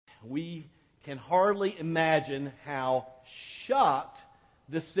we can hardly imagine how shocked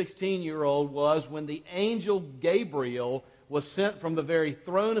this 16-year-old was when the angel Gabriel was sent from the very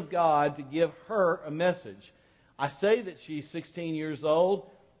throne of God to give her a message. I say that she's 16 years old.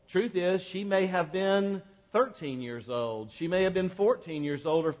 Truth is, she may have been 13 years old. She may have been 14 years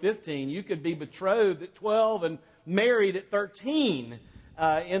old or 15. You could be betrothed at 12 and married at 13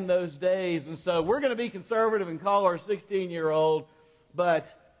 in those days. And so we're going to be conservative and call her a 16-year-old. But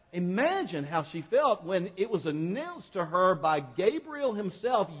imagine how she felt when it was announced to her by Gabriel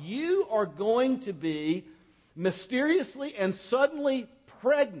himself, you are going to be mysteriously and suddenly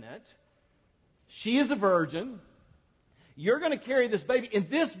pregnant. She is a virgin. You're going to carry this baby, and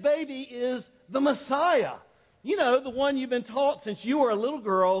this baby is the Messiah. You know, the one you've been taught since you were a little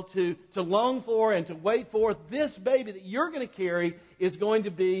girl to long for and to wait for. This baby that you're going to carry is going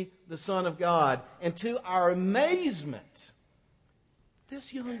to be the Son of God. And to our amazement,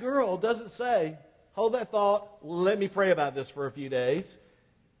 this young girl doesn't say, hold that thought, let me pray about this for a few days.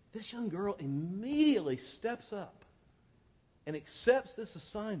 This young girl immediately steps up and accepts this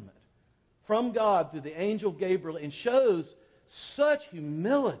assignment from God through the angel Gabriel and shows such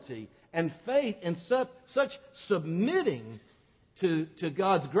humility and faith and such submitting to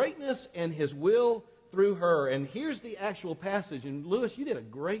God's greatness and His will through her. And here's the actual passage. And Lewis, you did a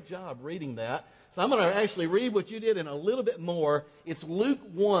great job reading that. So I'm going to actually read what you did in a little bit more. It's Luke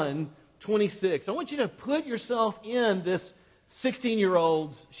 1:26. I want you to put yourself in this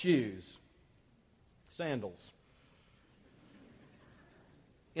 16-year-old's shoes. Sandals.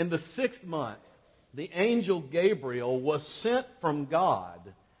 In the 6th month, the angel Gabriel was sent from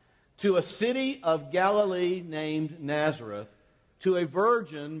God to a city of Galilee named Nazareth, to a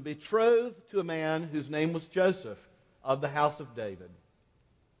virgin betrothed to a man whose name was Joseph, of the house of David.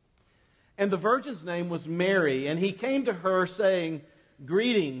 And the virgin's name was Mary, and he came to her saying,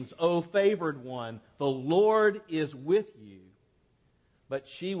 Greetings, O favored one, the Lord is with you. But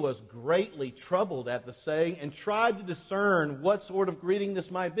she was greatly troubled at the saying and tried to discern what sort of greeting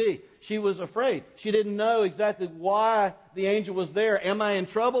this might be. She was afraid. She didn't know exactly why the angel was there. Am I in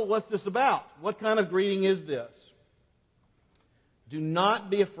trouble? What's this about? What kind of greeting is this? Do not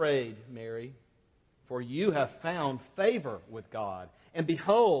be afraid, Mary, for you have found favor with God. And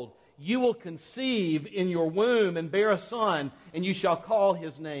behold, you will conceive in your womb and bear a son, and you shall call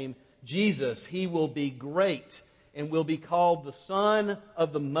his name Jesus. He will be great and will be called the Son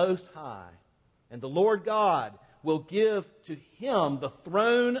of the Most High. And the Lord God will give to him the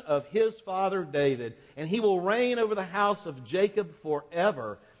throne of his father David, and he will reign over the house of Jacob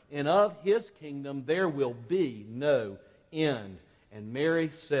forever, and of his kingdom there will be no end. And Mary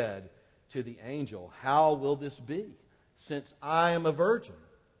said to the angel, How will this be, since I am a virgin?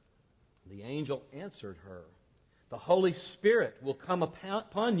 The angel answered her, The Holy Spirit will come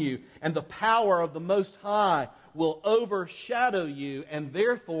upon you, and the power of the Most High will overshadow you, and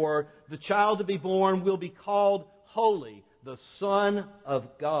therefore the child to be born will be called Holy, the Son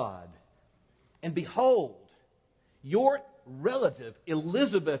of God. And behold, your relative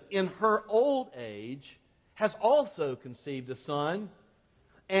Elizabeth in her old age has also conceived a son,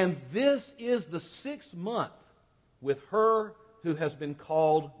 and this is the 6th month with her who has been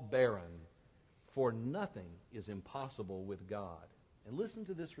called barren. For nothing is impossible with God. And listen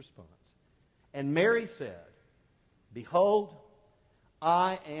to this response. And Mary said, Behold,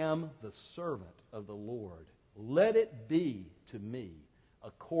 I am the servant of the Lord. Let it be to me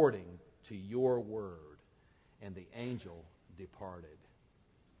according to your word. And the angel departed.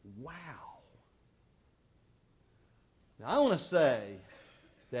 Wow. Now I want to say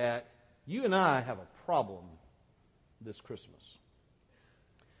that you and I have a problem this Christmas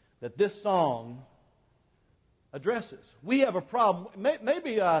that this song addresses. We have a problem.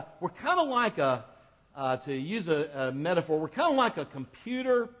 Maybe we're kind of like to use a metaphor, we're kind of like a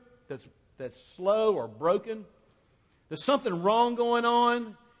computer that's slow or broken. There's something wrong going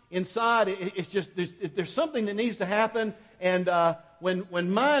on inside. It's just there's something that needs to happen. And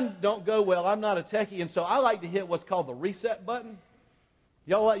when mine don't go well, I'm not a techie, and so I like to hit what's called the reset button.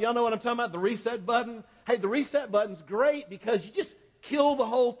 Y'all know what I'm talking about? The reset button. Hey, the reset button's great because you just kill the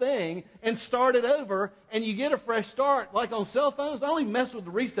whole thing and start it over, and you get a fresh start. Like on cell phones, I only mess with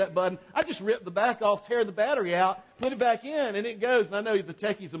the reset button. I just rip the back off, tear the battery out, put it back in, and it goes. And I know the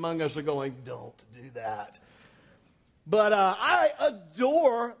techies among us are going, don't do that. But I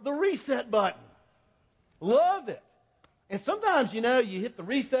adore the reset button. Love it. And sometimes, you hit the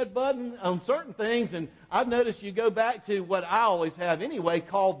reset button on certain things, and I've noticed you go back to what I always have anyway,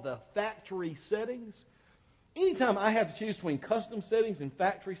 called the factory settings. Anytime I have to choose between custom settings and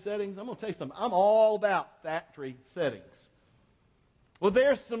factory settings, I'm going to tell you something. I'm all about factory settings. Well,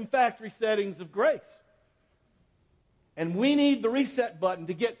 there's some factory settings of grace. And we need the reset button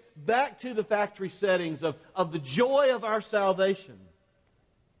to get back to the factory settings of the joy of our salvation.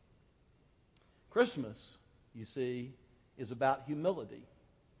 Christmas, you see, is about humility.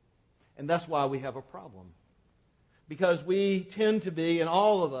 And that's why we have a problem. Because we tend to be, and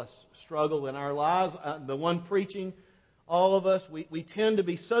all of us struggle in our lives, the one preaching, all of us, we tend to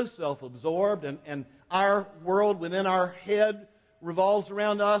be so self-absorbed, and our world within our head revolves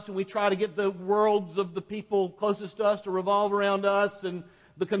around us, and we try to get the worlds of the people closest to us to revolve around us, and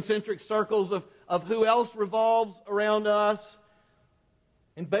the concentric circles of who else revolves around us.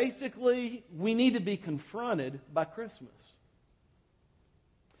 And basically, we need to be confronted by Christmas.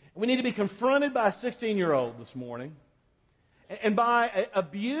 We need to be confronted by a 16-year-old this morning, and by a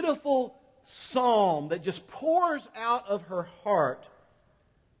beautiful psalm that just pours out of her heart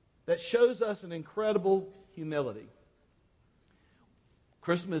that shows us an incredible humility.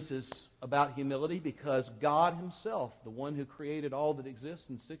 Christmas is about humility because God Himself, the one who created all that exists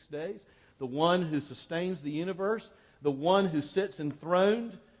in 6 days, the one who sustains the universe, the one who sits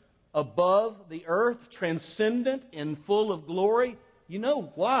enthroned above the earth, transcendent and full of glory. You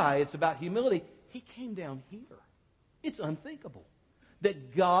know why it's about humility? He came down here. It's unthinkable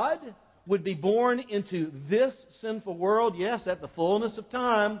that God would be born into this sinful world. Yes, at the fullness of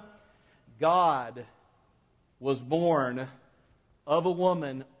time, God was born of a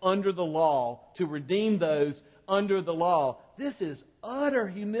woman under the law to redeem those under the law. This is utter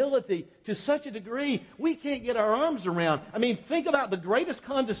humility to such a degree we can't get our arms around. I mean, think about the greatest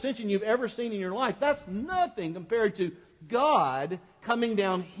condescension you've ever seen in your life. That's nothing compared to God coming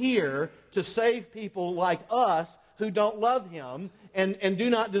down here to save people like us who don't love Him and do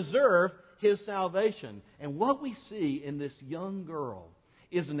not deserve His salvation. And what we see in this young girl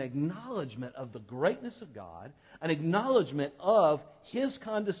is an acknowledgement of the greatness of God, an acknowledgement of His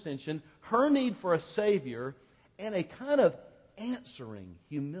condescension, her need for a Savior, and a kind of answering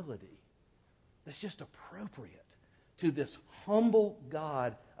humility that's just appropriate to this humble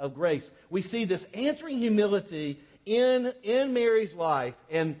God of grace. We see this answering humility in Mary's life,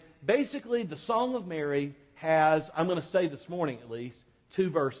 and basically the Song of Mary has, I'm going to say this morning at least, 2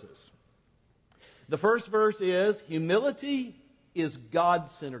 verses. The first verse is, humility is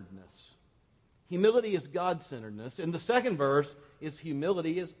God-centeredness. Humility is God-centeredness. And the second verse is,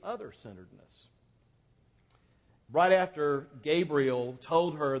 humility is other-centeredness. Right after Gabriel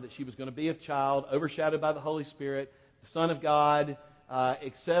told her that she was going to be a child, overshadowed by the Holy Spirit, the Son of God,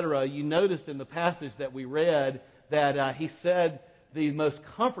 etc., you noticed in the passage that we read that he said the most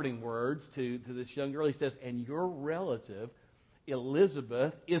comforting words to this young girl. He says, and your relative,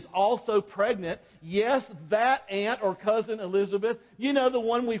 Elizabeth, is also pregnant. Yes, that aunt or cousin Elizabeth, you know, the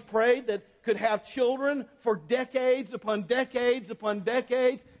one we've prayed that could have children for decades upon decades upon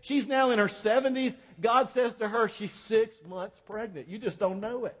decades. She's now in her 70s. God says to her, she's 6 months pregnant. You just don't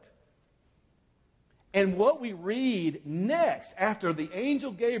know it. And what we read next after the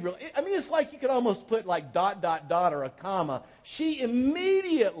angel Gabriel, I mean, it's like you could almost put like ... or a comma. She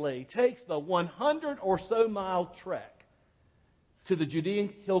immediately takes the 100 or so mile trek to the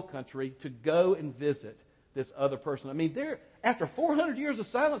Judean hill country to go and visit this other person. I mean, after 400 years of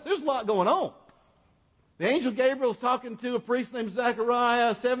silence, there's a lot going on. The angel Gabriel's talking to a priest named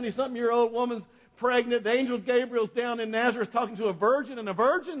Zechariah, a 70-something-year-old woman's pregnant. The angel Gabriel's down in Nazareth talking to a virgin, and a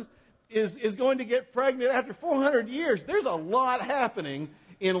virgin is going to get pregnant after 400 years. There's a lot happening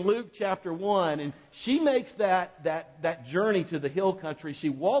in Luke chapter 1, and she makes that journey to the hill country. She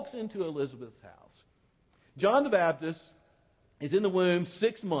walks into Elizabeth's house. John the Baptist is in the womb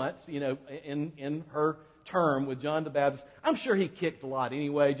 6 months, in her term with John the Baptist. I'm sure he kicked a lot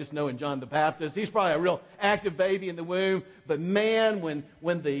anyway, just knowing John the Baptist. He's probably a real active baby in the womb. But man,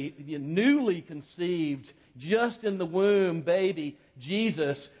 when the newly conceived, just in the womb baby,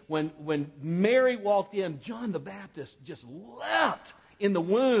 Jesus, when Mary walked in, John the Baptist just leapt in the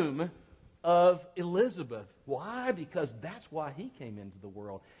womb of Elizabeth. Why? Because that's why he came into the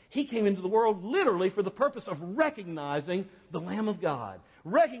world. He came into the world literally for the purpose of recognizing the Lamb of God,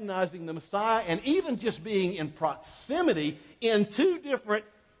 recognizing the Messiah, and even just being in proximity in 2 different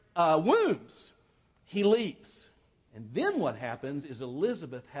wombs. He leaps. And then what happens is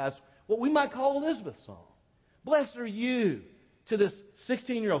Elizabeth has what we might call Elizabeth's song. Blessed are you, to this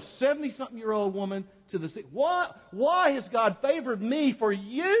 16-year-old, 70-something-year-old woman, to the... Why has God favored me for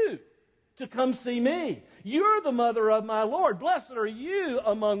you to come see me? You're the mother of my Lord. Blessed are you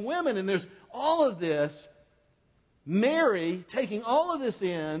among women. And there's all of this. Mary, taking all of this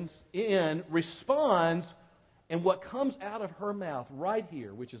in, responds, and what comes out of her mouth right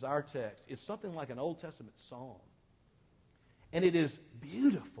here, which is our text, is something like an Old Testament psalm. And it is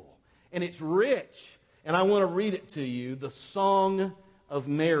beautiful. And it's rich. And I want to read it to you, the Song of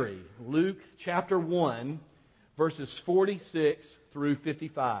Mary. Luke chapter 1, verses 46 through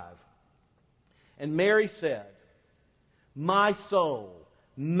 55. And Mary said, "My soul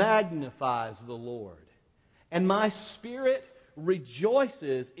magnifies the Lord, and my spirit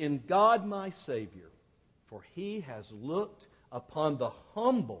rejoices in God my Savior, for He has looked upon the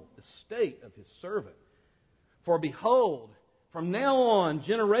humble estate of His servant. For behold, from now on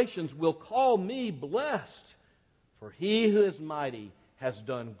generations will call me blessed, for He who is mighty has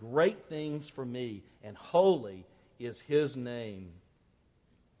done great things for me, and holy is His name.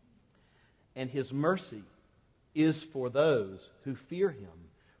 And His mercy is for those who fear Him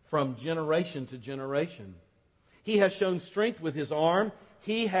from generation to generation. He has shown strength with His arm.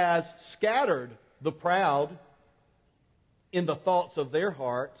 He has scattered the proud in the thoughts of their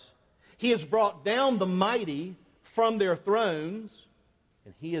hearts. He has brought down the mighty from their thrones,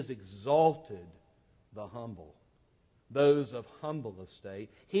 and He has exalted the humble, those of humble estate.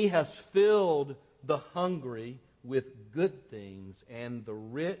 He has filled the hungry with good things, and the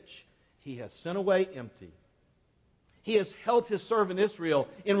rich He has sent away empty. He has helped His servant Israel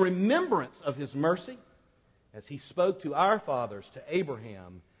in remembrance of His mercy, as He spoke to our fathers, to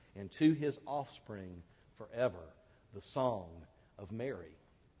Abraham, and to his offspring forever." The Song of Mary.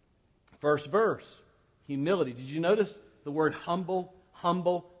 First verse, humility. Did you notice the word humble,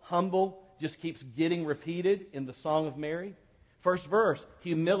 humble, humble just keeps getting repeated in the Song of Mary? First verse,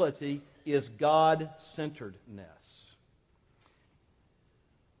 humility is God-centeredness.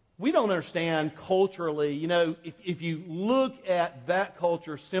 We don't understand culturally, if you look at that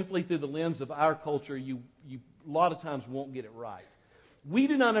culture simply through the lens of our culture, you a lot of times won't get it right. We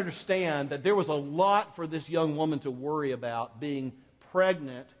do not understand that there was a lot for this young woman to worry about being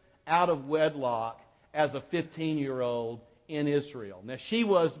pregnant out of wedlock as a 15-year-old in Israel. Now, she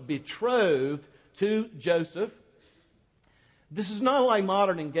was betrothed to Joseph. This is not like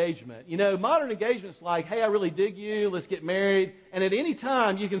modern engagement. Modern engagement is like, hey, I really dig you, let's get married. And at any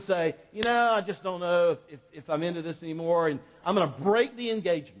time you can say, I just don't know if I'm into this anymore, and I'm going to break the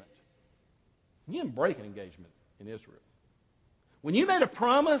engagement. You didn't break an engagement in Israel. When you made a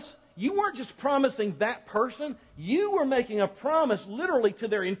promise, you weren't just promising that person. You were making a promise literally to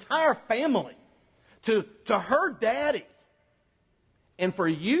their entire family, to her daddy. And for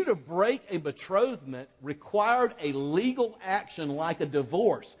you to break a betrothment required a legal action like a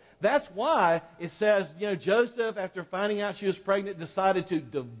divorce. That's why it says, Joseph, after finding out she was pregnant, decided to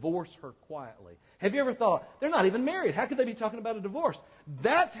divorce her quietly. Have you ever thought, they're not even married. How could they be talking about a divorce?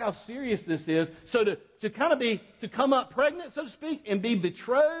 That's how serious this is. So to come up pregnant, so to speak, and be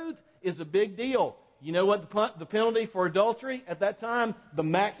betrothed is a big deal. You know what the penalty for adultery at that time, the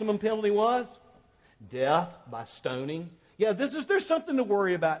maximum penalty was? Death by stoning. Yeah, there's something to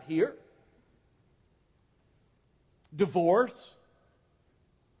worry about here. Divorce.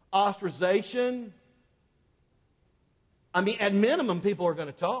 Ostracization. At minimum, people are going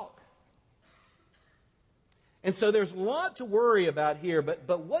to talk. And so there's a lot to worry about here,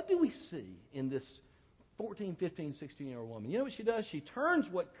 but what do we see in this 14, 15, 16-year-old woman? You know what she does? She turns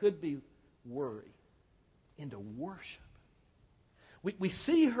what could be worry into worship. We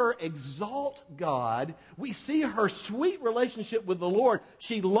see her exalt God. We see her sweet relationship with the Lord.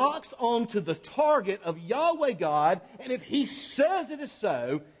 She locks on to the target of Yahweh God, and if He says it is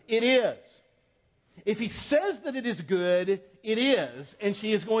so, it is. If He says that it is good, it is. And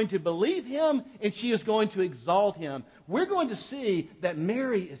she is going to believe Him, and she is going to exalt Him. We're going to see that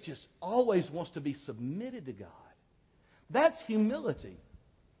Mary is just always wants to be submitted to God. That's humility.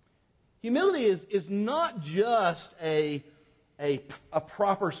 Humility is not just a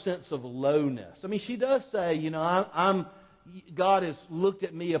proper sense of lowness. She does say, God has looked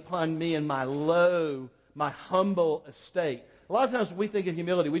at me upon me in my humble estate. A lot of times when we think of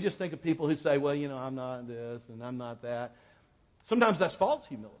humility, we just think of people who say, well, I'm not this and I'm not that. Sometimes that's false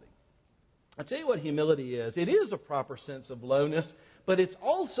humility. I'll tell you what humility is. It is a proper sense of lowness, but it's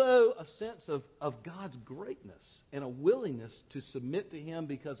also a sense of God's greatness and a willingness to submit to Him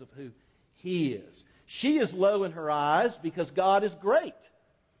because of who He is. She is low in her eyes because God is great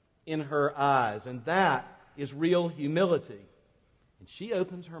in her eyes, and that is real humility. And she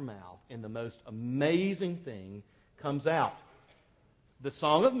opens her mouth, and the most amazing thing comes out. The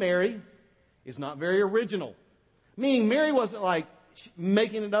Song of Mary is not very original. Meaning Mary wasn't like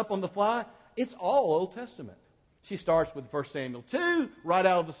making it up on the fly. It's all Old Testament. She starts with 1 Samuel 2, right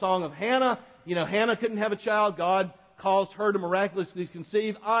out of the Song of Hannah. Hannah couldn't have a child. God caused her to miraculously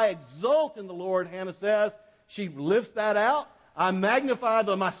conceive. I exult in the Lord, Hannah says. She lifts that out.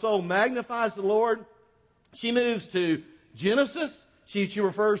 My soul magnifies the Lord. She moves to Genesis, she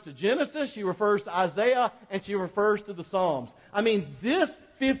refers to Genesis, she refers to Isaiah, and she refers to the Psalms. I mean, this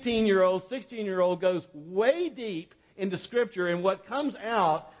 15-year-old, 16-year-old goes way deep into Scripture, and what comes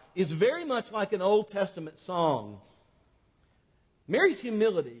out is very much like an Old Testament song. Mary's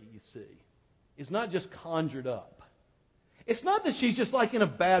humility, you see, is not just conjured up. It's not that she's just like in a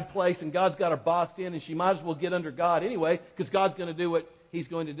bad place and God's got her boxed in and she might as well get under God anyway because God's going to do what He's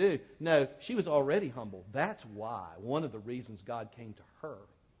going to do. No, she was already humble. That's why, one of the reasons God came to her.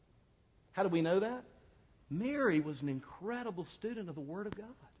 How do we know that? Mary was an incredible student of the Word of God.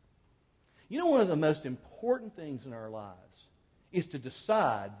 You know, one of the most important things in our lives is to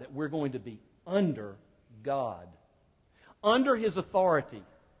decide that we're going to be under God, under His authority.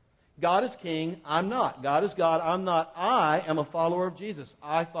 God is king, I'm not. God is God, I'm not. I am a follower of Jesus.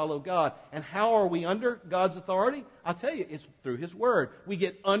 I follow God. And how are we under God's authority? I'll tell you, it's through His Word. We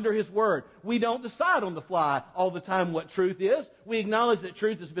get under His Word. We don't decide on the fly all the time what truth is. We acknowledge that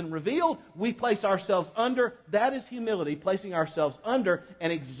truth has been revealed. We place ourselves under. That is humility, placing ourselves under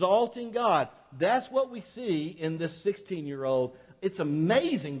and exalting God. That's what we see in this 16-year-old. It's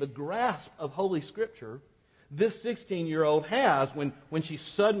amazing the grasp of Holy Scripture this 16-year-old has when she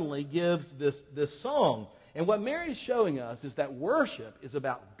suddenly gives this song. And what Mary is showing us is that worship is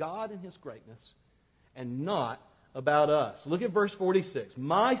about God and His greatness and not about us. Look at verse 46.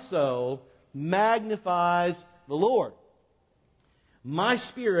 My soul magnifies the Lord. My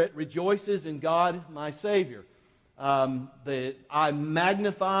spirit rejoices in God my Savior. I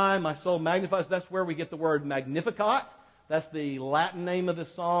magnify, my soul magnifies. That's where we get the word Magnificat. That's the Latin name of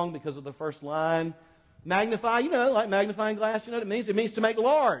this song because of the first line. Magnify, like magnifying glass, you know what it means? It means to make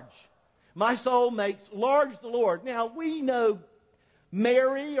large. My soul makes large the Lord. Now, we know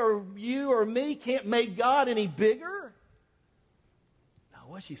Mary or you or me can't make God any bigger. Now,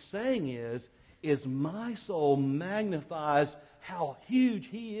 what she's saying is my soul magnifies how huge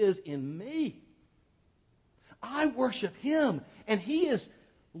He is in me. I worship Him, and He is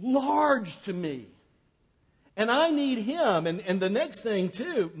large to me. And I need Him. And the next thing,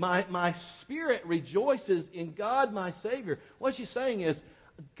 too, my spirit rejoices in God, my Savior. What she's saying is,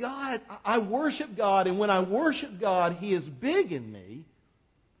 God, I worship God, and when I worship God, He is big in me.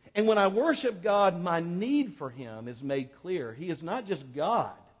 And when I worship God, my need for Him is made clear. He is not just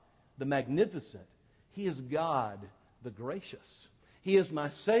God, the magnificent. He is God, the gracious. He is my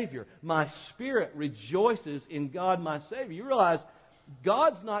Savior. My spirit rejoices in God, my Savior. You realize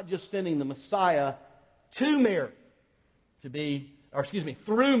God's not just sending the Messiah to Mary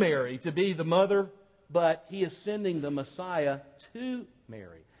through Mary to be the mother, but He is sending the Messiah to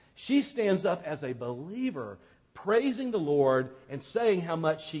Mary. She stands up as a believer, praising the Lord and saying how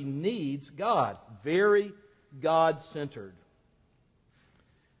much she needs God. Very God-centered.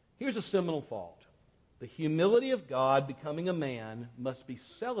 Here's a seminal thought. The humility of God becoming a man must be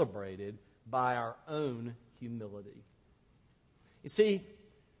celebrated by our own humility. You see,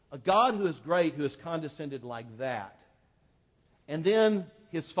 a God who is great, who is condescended like that, and then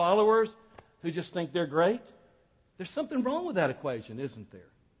His followers who just think they're great, there's something wrong with that equation, isn't there?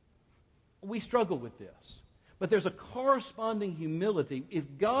 We struggle with this. But there's a corresponding humility.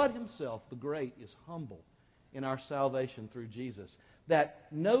 If God Himself, the great, is humble in our salvation through Jesus, that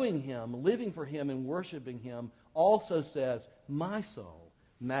knowing Him, living for Him, and worshiping Him also says, my soul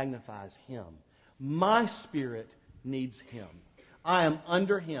magnifies Him. My spirit needs Him. I am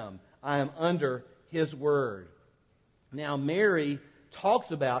under Him. I am under His Word. Now, Mary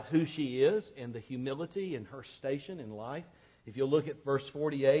talks about who she is and the humility and her station in life. If you'll look at verse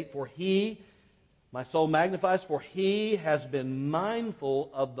 48, for He, my soul magnifies, for He has been mindful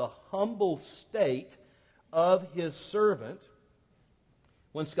of the humble state of His servant.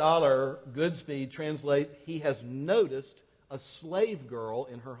 One scholar, Goodspeed, translates, He has noticed a slave girl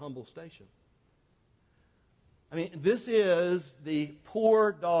in her humble station. I mean, this is the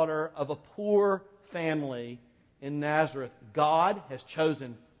poor daughter of a poor family in Nazareth. God has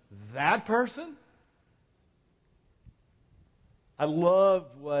chosen that person? I love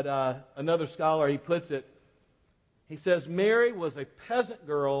what another scholar, he puts it. He says, Mary was a peasant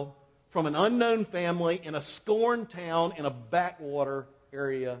girl from an unknown family in a scorned town in a backwater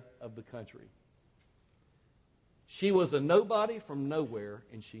area of the country. She was a nobody from nowhere,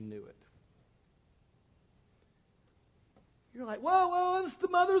 and she knew it. You're like, whoa, this is the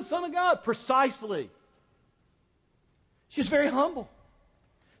mother and son of God. Precisely. She's very humble.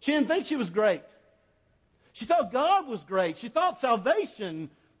 She didn't think she was great. She thought God was great. She thought salvation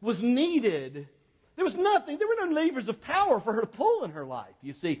was needed. There was nothing. There were no levers of power for her to pull in her life.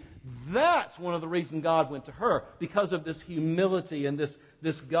 You see, that's one of the reasons God went to her, because of this humility and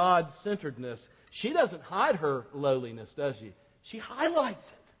this God-centeredness. She doesn't hide her lowliness, does she? She highlights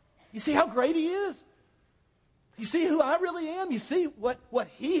it. You see how great He is? You see who I really am? You see what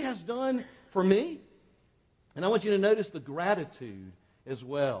He has done for me? And I want you to notice the gratitude as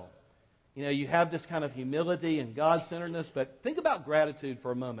well. You know, you have this kind of humility and God-centeredness, but think about gratitude for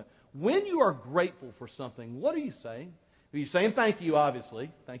a moment. When you are grateful for something, what are you saying? Are you saying thank you,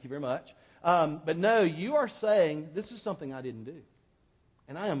 obviously? Thank you very much. But no, you are saying, this is something I didn't do.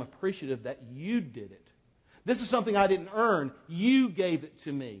 And I am appreciative that you did it. This is something I didn't earn. You gave it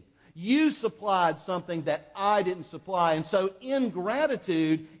to me. You supplied something that I didn't supply. And so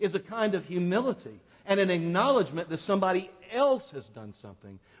ingratitude is a kind of humility and an acknowledgement that somebody else has done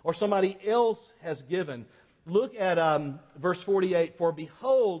something or somebody else has given. Look at verse 48. For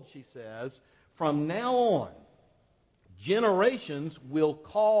behold, she says, from now on, generations will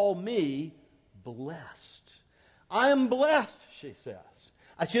call me blessed. I am blessed, she says.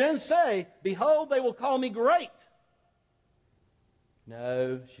 She didn't say, behold, they will call me great.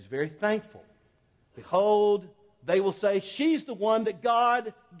 No, she's very thankful. Behold, they will say she's the one that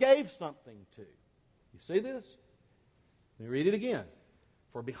God gave something to. You see this? Let me read it again.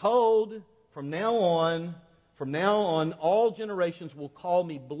 For behold, from now on, all generations will call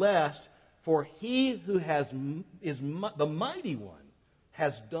me blessed, for he who is the mighty one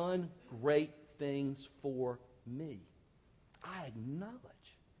has done great things for me. I acknowledge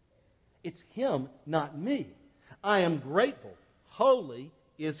it's Him, not me. I am grateful. Holy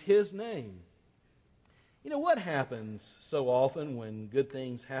is His name. You know what happens so often when good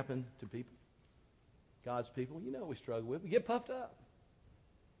things happen to people? God's people, you know what we struggle with. We get puffed up.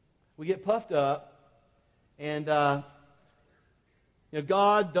 We get puffed up, and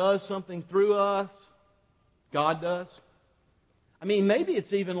God does something through us. God does. I mean, maybe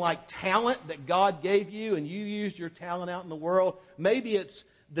it's even like talent that God gave you, and you used your talent out in the world. Maybe it's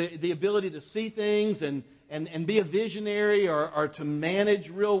the ability to see things and be a visionary or to manage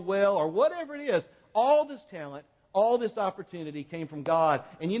real well or whatever it is. All this talent, all this opportunity came from God.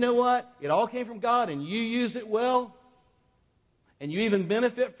 And you know what? It all came from God, and you use it well, and you even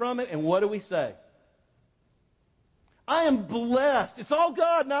benefit from it. And what do we say? I am blessed. It's all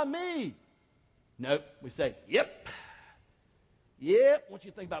God, not me. Nope. We say, yep. Yep. I want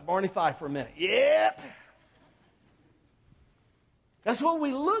you to think about Barney Fife for a minute. Yep. That's what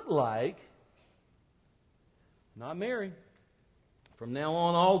we look like. Not Mary. From now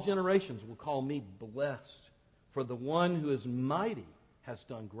on, all generations will call me blessed. For the one who is mighty has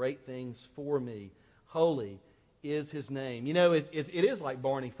done great things for me. Holy is His name. You know, it is like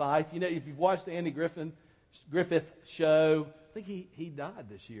Barney Fife. You know, if you've watched the Andy Griffith show, I think he died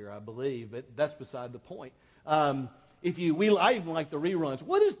this year, I believe, but that's beside the point. I even like the reruns.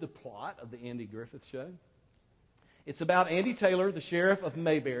 What is the plot of the Andy Griffith show? It's about Andy Taylor, the sheriff of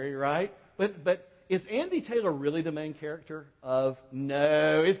Mayberry, right? But is Andy Taylor really the main character of?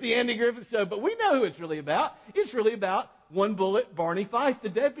 No, it's the Andy Griffith Show. But we know who it's really about. It's really about One Bullet Barney Fife, the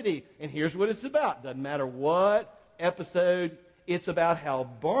deputy. And here's what it's about. Doesn't matter what episode. It's about how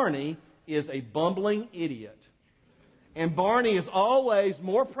Barney is a bumbling idiot. And Barney is always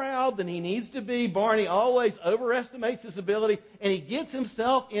more proud than he needs to be. Barney always overestimates his ability. And he gets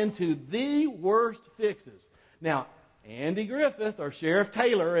himself into the worst fixes. Now, Andy Griffith, or Sheriff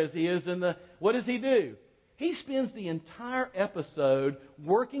Taylor, as he is what does he do? He spends the entire episode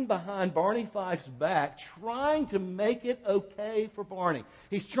working behind Barney Fife's back, trying to make it okay for Barney.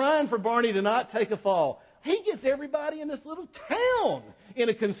 He's trying for Barney to not take a fall. He gets everybody in this little town in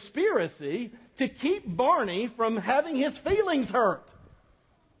a conspiracy to keep Barney from having his feelings hurt.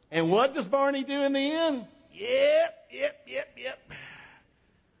 And what does Barney do in the end? Yep.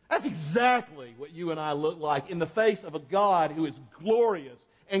 That's exactly what you and I look like in the face of a God who is glorious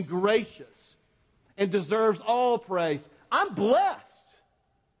and gracious and deserves all praise. I'm blessed.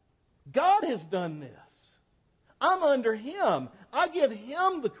 God has done this. I'm under Him. I give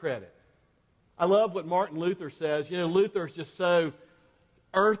Him the credit. I love what Martin Luther says. You know, Luther's just so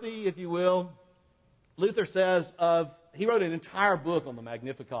earthy, if you will. Luther says he wrote an entire book on the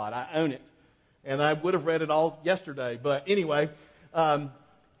Magnificat. I own it. And I would have read it all yesterday. But anyway,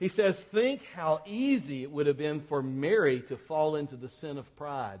 he says, think how easy it would have been for Mary to fall into the sin of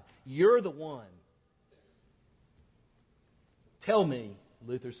pride. You're the one. Tell me,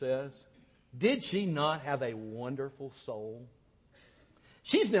 Luther says, did she not have a wonderful soul?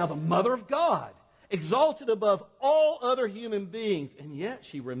 She's now the mother of God, exalted above all other human beings, and yet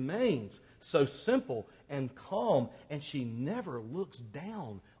she remains so simple and calm, and she never looks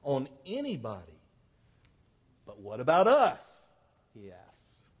down on anybody. But what about us? He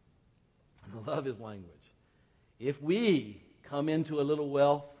asks. I love his language. If we come into a little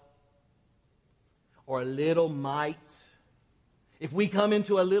wealth or a little might, if we come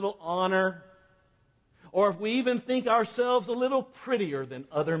into a little honor, or if we even think ourselves a little prettier than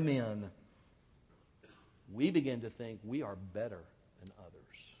other men, we begin to think we are better than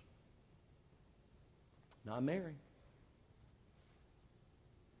others. Not Mary.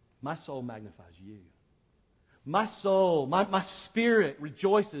 My soul magnifies you. My soul, my spirit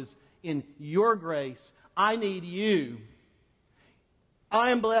rejoices in your grace. I need you. I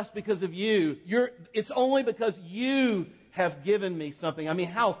am blessed because of you. It's only because you have given me something. I mean,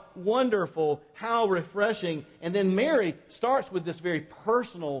 how wonderful, how refreshing. And then Mary starts with this very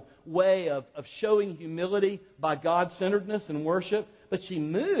personal way of showing humility by God-centeredness and worship. But she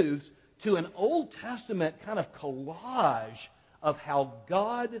moves to an Old Testament kind of collage of how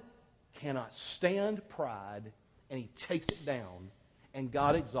God cannot stand pride, and He takes it down, and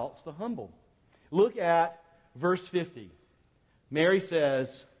God exalts the humble. Look at verse 50. Mary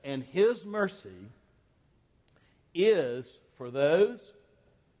says, and His mercy is for those,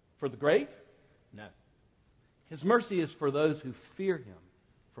 for the great? No. His mercy is for those who fear Him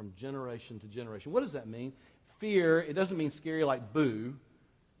from generation to generation. What does that mean? Fear, it doesn't mean scary like boo.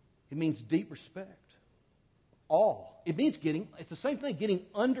 It means deep respect. Awe. It means it's the same thing, getting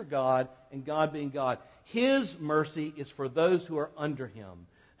under God and God being God. His mercy is for those who are under Him,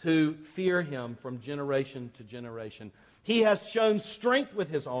 who fear Him from generation to generation. He has shown strength with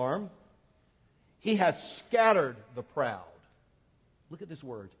His arm. He has scattered the proud. Look at this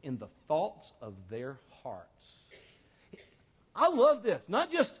word, in the thoughts of their hearts. I love this.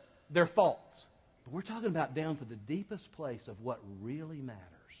 Not just their thoughts, but we're talking about down to the deepest place of what really matters.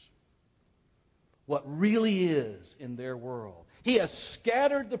 What really is in their world. He has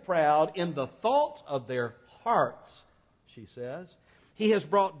scattered the proud in the thoughts of their hearts, she says. He has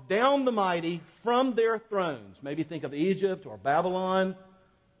brought down the mighty from their thrones. Maybe think of Egypt or Babylon.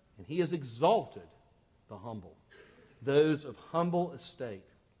 And He has exalted the humble, those of humble estate.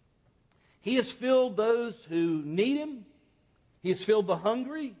 He has filled those who need Him. He has filled the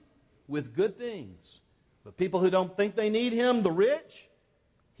hungry with good things. But people who don't think they need Him, the rich,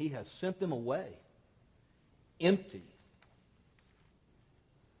 He has sent them away empty.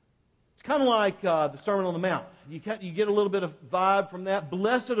 It's kind of like the Sermon on the Mount. You get a little bit of vibe from that.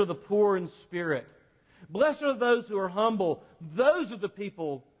 Blessed are the poor in spirit. Blessed are those who are humble. Those are the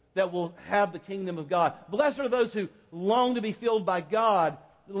people that will have the kingdom of God. Blessed are those who long to be filled by God,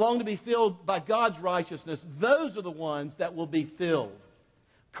 long to be filled by God's righteousness. Those are the ones that will be filled.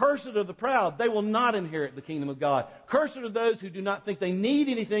 Cursed are the proud. They will not inherit the kingdom of God. Cursed are those who do not think they need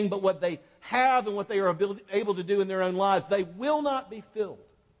anything but what they have and what they are able to do in their own lives. They will not be filled.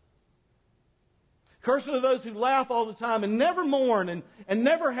 Cursed are those who laugh all the time and never mourn and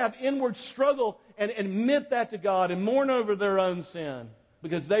never have inward struggle and admit that to God and mourn over their own sin,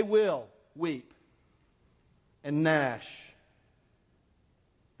 because they will weep and gnash.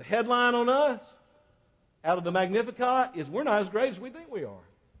 The headline on us out of the Magnificat is we're not as great as we think we are.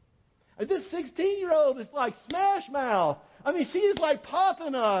 And this 16-year-old is like smash mouth. I mean, she is like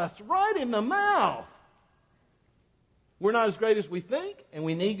popping us right in the mouth. We're not as great as we think, and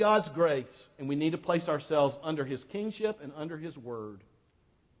we need God's grace, and we need to place ourselves under His kingship and under His word.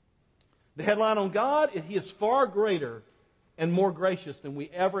 The headline on God is He is far greater and more gracious than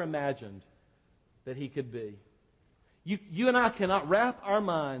we ever imagined that He could be. You and I cannot wrap our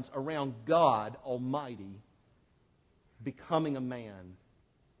minds around God Almighty becoming a man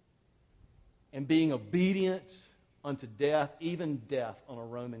and being obedient unto death, even death on a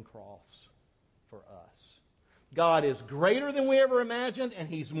Roman cross for us. God is greater than we ever imagined, and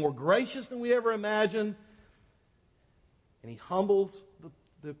He's more gracious than we ever imagined, and He humbles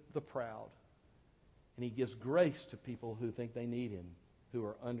the proud, and He gives grace to people who think they need Him, who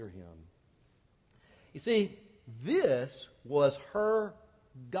are under Him. You see, this was her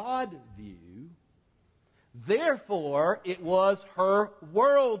God view. Therefore, it was her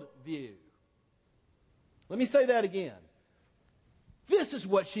world view. Let me say that again. This is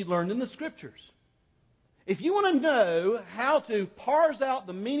what she learned in the Scriptures. If you want to know how to parse out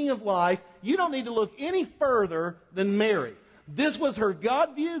the meaning of life, you don't need to look any further than Mary. This was her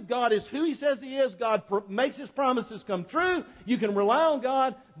God view. God is who He says He is. God makes His promises come true. You can rely on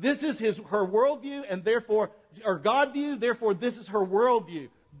God. This is her worldview, and therefore, or God view, therefore this is her worldview.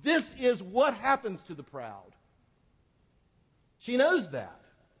 This is what happens to the proud. She knows that.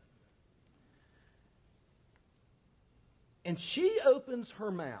 And she opens her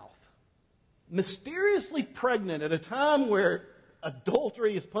mouth, mysteriously pregnant at a time where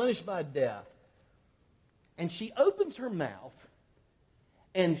adultery is punished by death. And she opens her mouth,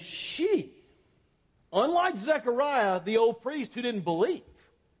 and she, unlike Zechariah, the old priest who didn't believe,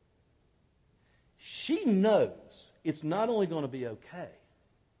 she knows it's not only going to be okay,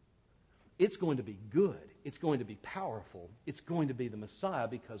 it's going to be good. It's going to be powerful. It's going to be the Messiah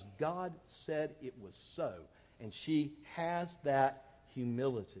because God said it was so. And she has that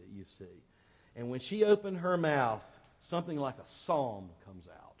humility, you see. And when she opened her mouth, something like a psalm comes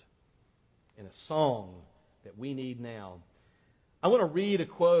out. And a song that we need now. I want to read a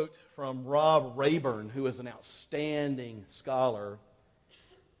quote from Rob Rayburn, who is an outstanding scholar.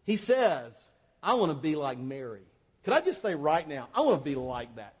 He says, I want to be like Mary. Could I just say right now, I want to be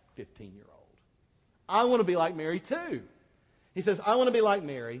like that 15-year-old. I want to be like Mary too. He says, I want to be like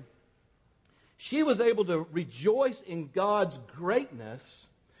Mary. She was able to rejoice in God's greatness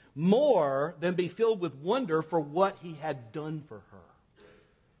more than be filled with wonder for what He had done for her.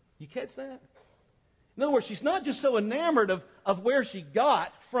 You catch that? In other words, she's not just so enamored of where she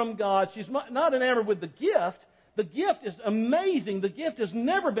got from God. She's not enamored with the gift. The gift is amazing. The gift has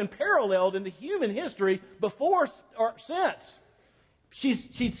never been paralleled in the human history before or since. She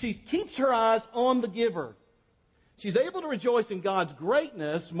keeps her eyes on the giver. She's able to rejoice in God's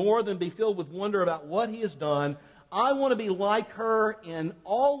greatness more than be filled with wonder about what He has done. I want to be like her in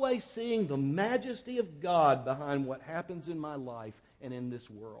always seeing the majesty of God behind what happens in my life and in this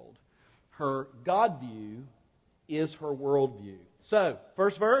world. Her God view is her worldview. So,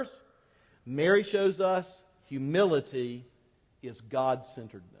 first verse, Mary shows us humility is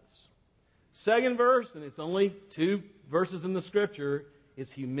God-centeredness. Second verse, and it's only 2 verses in the Scripture,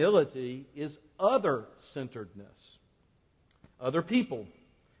 is humility is other-centeredness. Other people.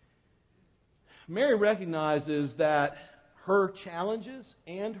 Mary recognizes that her challenges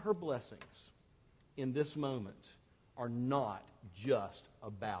and her blessings in this moment are not just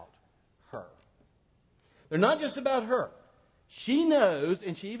about her. They're not just about her. She knows,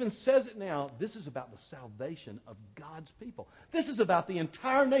 and she even says it now, this is about the salvation of God's people. This is about the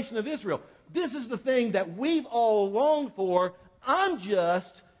entire nation of Israel. This is the thing that we've all longed for. I'm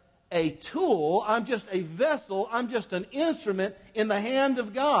just a tool. I'm just a vessel. I'm just an instrument in the hand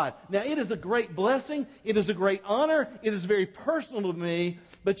of God. Now, it is a great blessing. It is a great honor. It is very personal to me.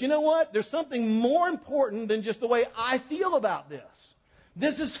 But you know what? There's something more important than just the way I feel about this.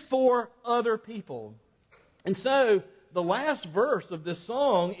 This is for other people. And so, the last verse of this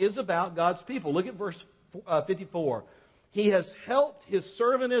song is about God's people. Look at verse 54. He has helped His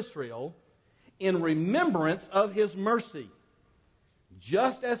servant Israel in remembrance of His mercy,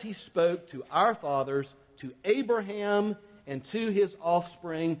 just as He spoke to our fathers, to Abraham, and to his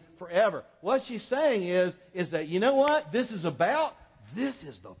offspring forever. What she's saying is that, you know what? This is the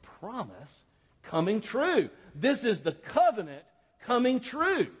promise coming true. This is the covenant coming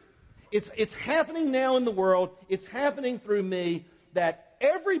true. It's happening now in the world. It's happening through me that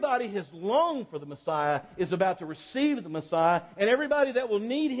everybody has longed for the Messiah is about to receive the Messiah, and everybody that will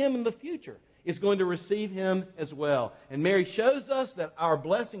need Him in the future is going to receive Him as well. And Mary shows us that our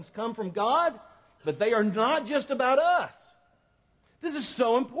blessings come from God, but they are not just about us. This is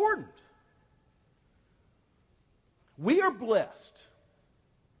so important. We are blessed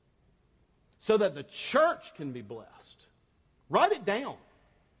so that the church can be blessed. Write it down.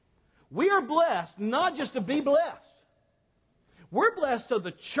 We are blessed not just to be blessed. We're blessed so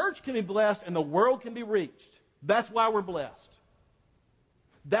the church can be blessed and the world can be reached. That's why we're blessed.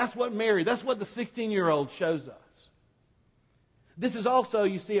 That's what the 16-year-old shows us. This is also,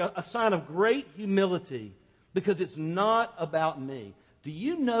 you see, a sign of great humility because it's not about me. Do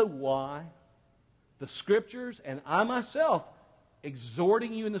you know why the Scriptures, and I myself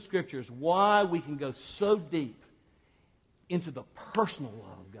exhorting you in the Scriptures, why we can go so deep into the personal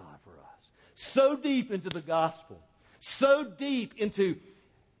love of God for us, so deep into the gospel, so deep into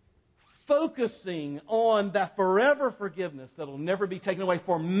focusing on that forever forgiveness that will never be taken away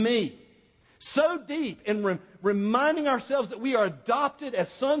for me, so deep in reminding ourselves that we are adopted as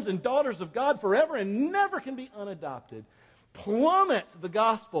sons and daughters of God forever and never can be unadopted. Plummet the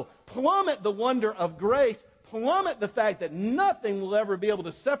gospel, plummet the wonder of grace, plummet the fact that nothing will ever be able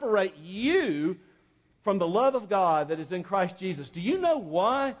to separate you from the love of God that is in Christ Jesus. Do you know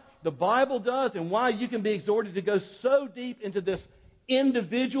why the Bible does and why you can be exhorted to go so deep into this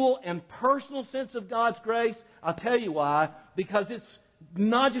individual and personal sense of God's grace? I'll tell you why. Because it's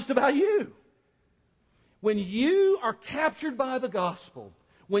not just about you. When you are captured by the gospel,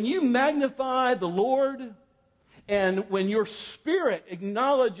 when you magnify the Lord, and when your spirit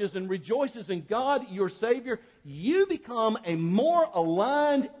acknowledges and rejoices in God, your Savior, you become a more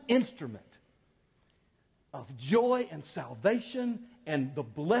aligned instrument of joy and salvation and the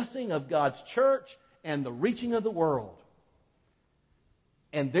blessing of God's church and the reaching of the world.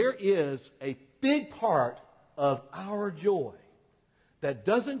 And there is a big part of our joy that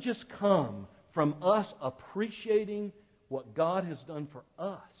doesn't just come from us appreciating what God has done for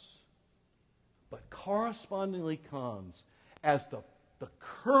us, but correspondingly comes as the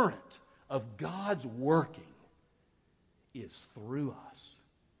current of God's working is through us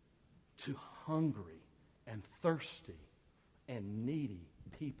to hungry and thirsty and needy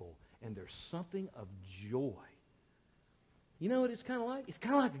people. And there's something of joy. You know what it's kind of like? It's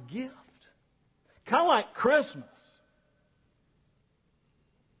kind of like a gift. Kind of like Christmas.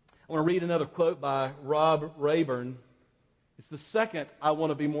 I want to read another quote by Rob Rayburn. It's the second I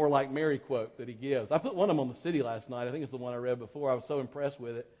want to be more like Mary quote that he gives. I put one of them on the city last night. I think it's the one I read before. I was so impressed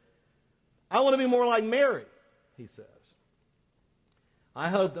with it. I want to be more like Mary, he says. I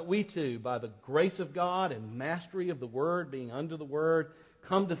hope that we too, by the grace of God and mastery of the Word, being under the Word,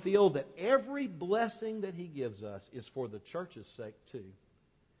 come to feel that every blessing that He gives us is for the church's sake too.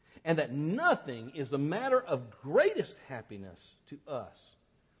 And that nothing is a matter of greatest happiness to us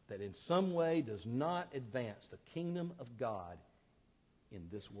that in some way does not advance the kingdom of God in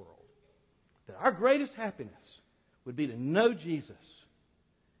this world. That our greatest happiness would be to know Jesus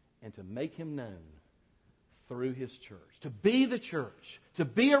and to make Him known through His church. To be the church. To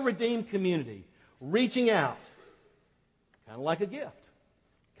be a redeemed community. Reaching out. Kind of like a gift.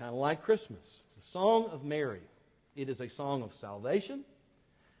 Kind of like Christmas. The Song of Mary. It is a song of salvation,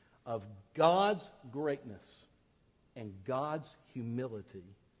 of God's greatness, and God's humility,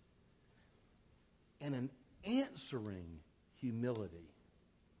 and an answering humility,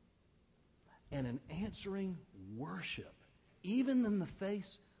 and an answering worship, even in the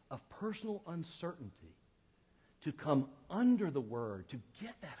face of personal uncertainty, to come under the Word, to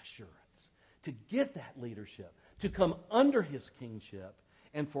get that assurance, to get that leadership, to come under His kingship,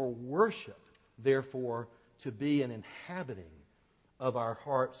 and for worship, therefore, to be an inhabiting of our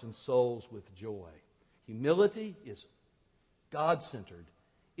hearts and souls with joy. Humility is God-centered.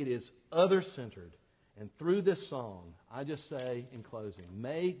 It is other-centered. And through this song, I just say in closing,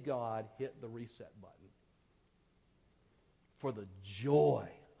 may God hit the reset button for the joy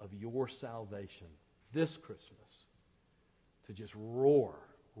of your salvation this Christmas to just roar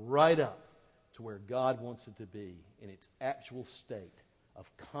right up to where God wants it to be in its actual state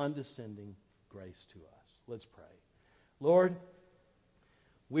of condescending grace to us. Let's pray. Lord,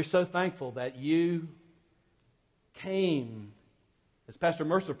 we're so thankful that You came, as Pastor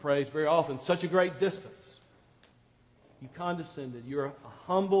Mercer prays very often, such a great distance. You condescended. You're a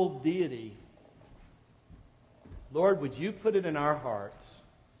humble deity. Lord, would You put it in our hearts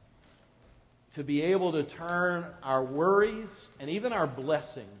to be able to turn our worries and even our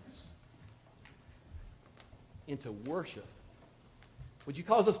blessings into worship? Would You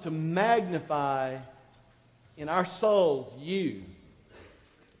cause us to magnify in our souls You?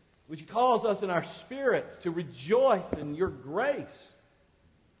 Would You cause us in our spirits to rejoice in Your grace?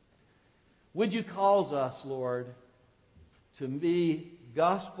 Would You cause us, Lord, to be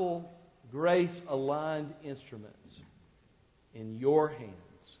gospel, grace-aligned instruments in Your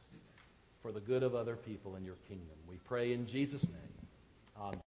hands for the good of other people in Your kingdom? We pray in Jesus' name. Amen.